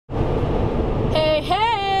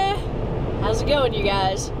How's it going, you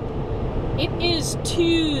guys? It is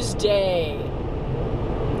Tuesday.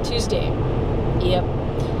 Yep.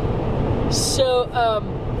 So,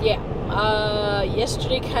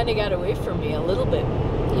 yesterday kind of got away from me a little bit,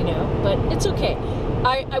 but it's okay.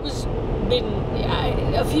 I was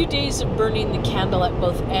a few days of burning the candle at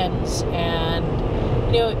both ends, and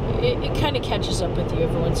it kind of catches up with you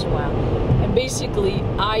every once in a while. And basically,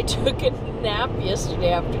 I took a nap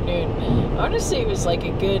yesterday afternoon. I want to say it was like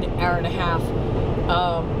a good hour and a half,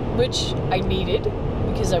 which I needed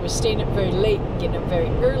because I was staying up very late and getting up very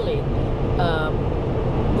early,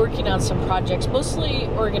 working on some projects, mostly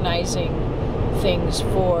organizing things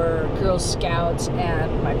for Girl Scouts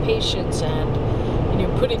and my patients, and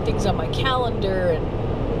putting things on my calendar. And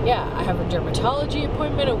yeah, I have a dermatology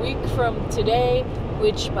appointment a week from today,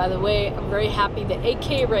 which, by the way, I'm very happy. The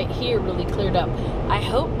AK right here really cleared up. I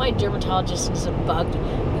hope my dermatologist isn't bugged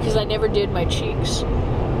because I never did my cheeks,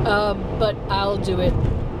 but I'll do it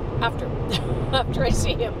after I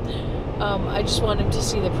see him. I just want him to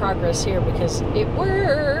see the progress here because it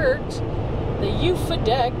worked. The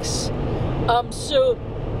Euphodex.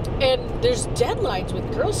 And there's deadlines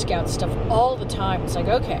with Girl Scout stuff all the time. It's like,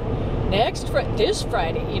 okay, this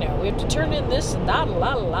Friday, we have to turn in this and that,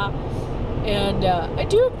 la la la. And I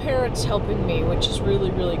do have parents helping me, which is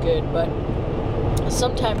really, really good. But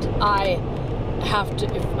sometimes I have to,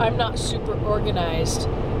 if I'm not super organized,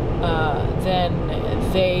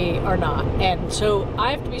 then they are not. And so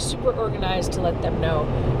I have to be super organized to let them know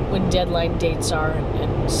when deadline dates are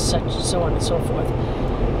and such, so on and so forth.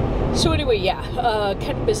 So anyway, yeah,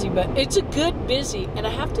 kind of busy, but it's a good busy. And I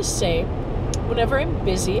have to say, whenever I'm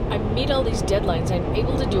busy, I meet all these deadlines. I'm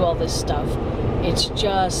able to do all this stuff. It's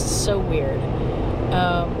just so weird.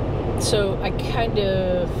 So I kind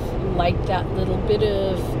of like that little bit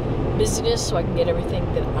of busyness so I can get everything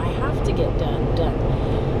that I have to get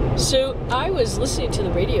done. So I was listening to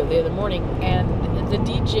the radio the other morning, and the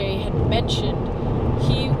DJ had mentioned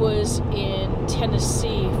he was in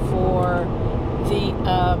Tennessee for he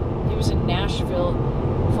was in Nashville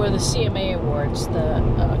for the CMA Awards, the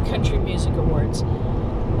Country Music Awards.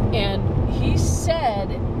 And he said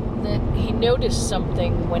that he noticed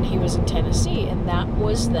something when he was in Tennessee, and that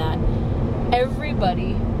was that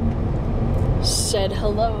everybody said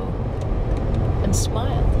hello and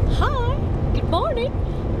smiled. Hi, good morning,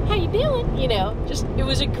 how you doing? It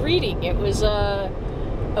was a greeting. It was a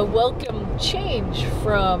welcome change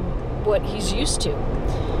from what he's used to.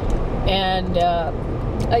 And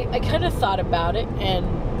I kind of thought about it, and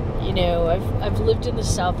I've lived in the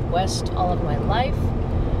Southwest all of my life,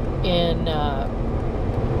 in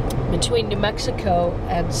between New Mexico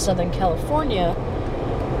and Southern California,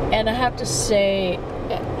 and I have to say,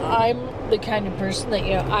 I'm the kind of person that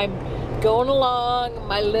I'm going along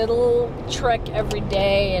my little trek every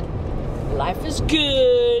day, and life is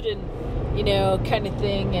good, and kind of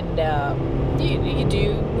thing, and you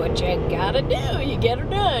do what you gotta do, you get her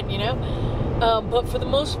done, but for the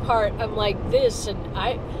most part, I'm like this, and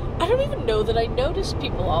I don't even know that I notice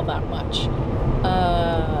people all that much.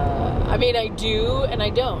 I mean, I do and I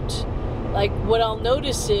don't. Like, what I'll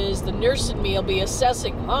notice is the nurse in me will be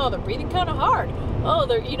assessing, oh, they're breathing kind of hard, oh,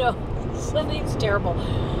 they're, something's terrible,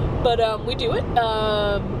 but we do it.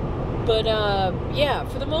 Yeah,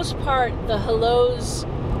 for the most part, the hellos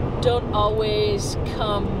don't always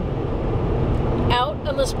come out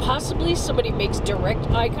unless possibly somebody makes direct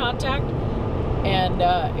eye contact. And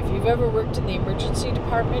if you've ever worked in the emergency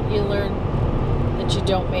department, you learn that you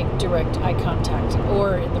don't make direct eye contact,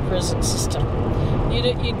 or in the prison system.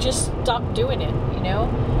 You just stop doing it,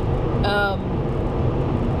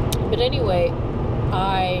 But anyway,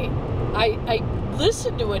 I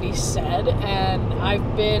listened to what he said, and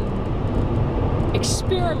I've been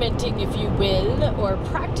experimenting, if you will, or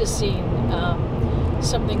practicing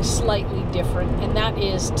something slightly different, and that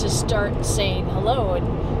is to start saying hello and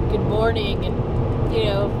good morning, and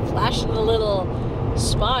flashing a little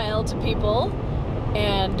smile to people.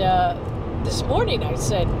 And this morning I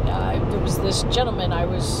said, there was this gentleman I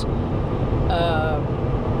was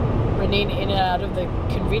running in and out of the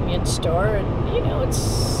convenience store, and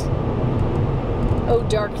it's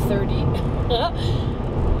dark 30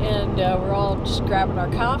 and we're all just grabbing our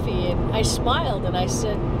coffee, and I smiled and I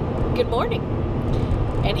said, good morning.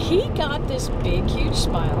 And he got this big, huge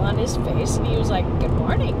smile on his face, and he was like, good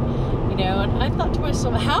morning, and I thought to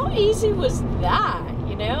myself, how easy was that,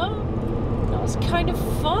 That was kind of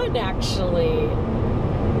fun, actually.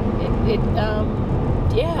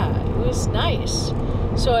 Yeah, it was nice.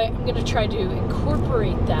 So I'm going to try to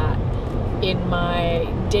incorporate that in my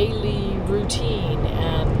daily routine,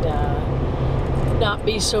 and not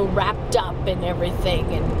be so wrapped up in everything,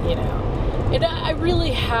 and And I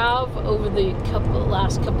really have, over the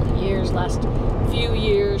last few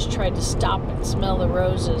years, tried to stop and smell the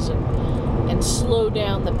roses and slow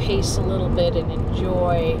down the pace a little bit and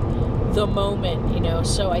enjoy the moment, you know.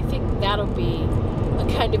 So I think that'll be a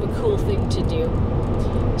kind of a cool thing to do.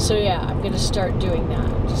 So yeah, I'm going to start doing that.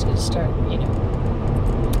 I'm just going to start, you know,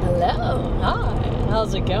 hello, hi,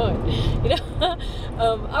 how's it going? You know,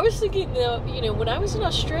 I was thinking, you know, when I was in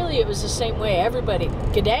Australia, it was the same way. Everybody,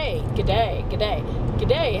 g'day, g'day, g'day,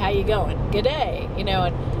 g'day, how you going? G'day, you know,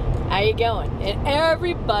 and how you going? And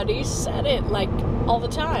everybody said it, like, all the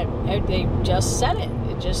time. They just said it.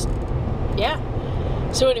 It just, yeah.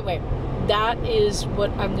 So anyway, that is what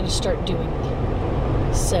I'm going to start doing.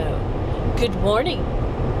 So, good morning.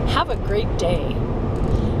 Have a great day.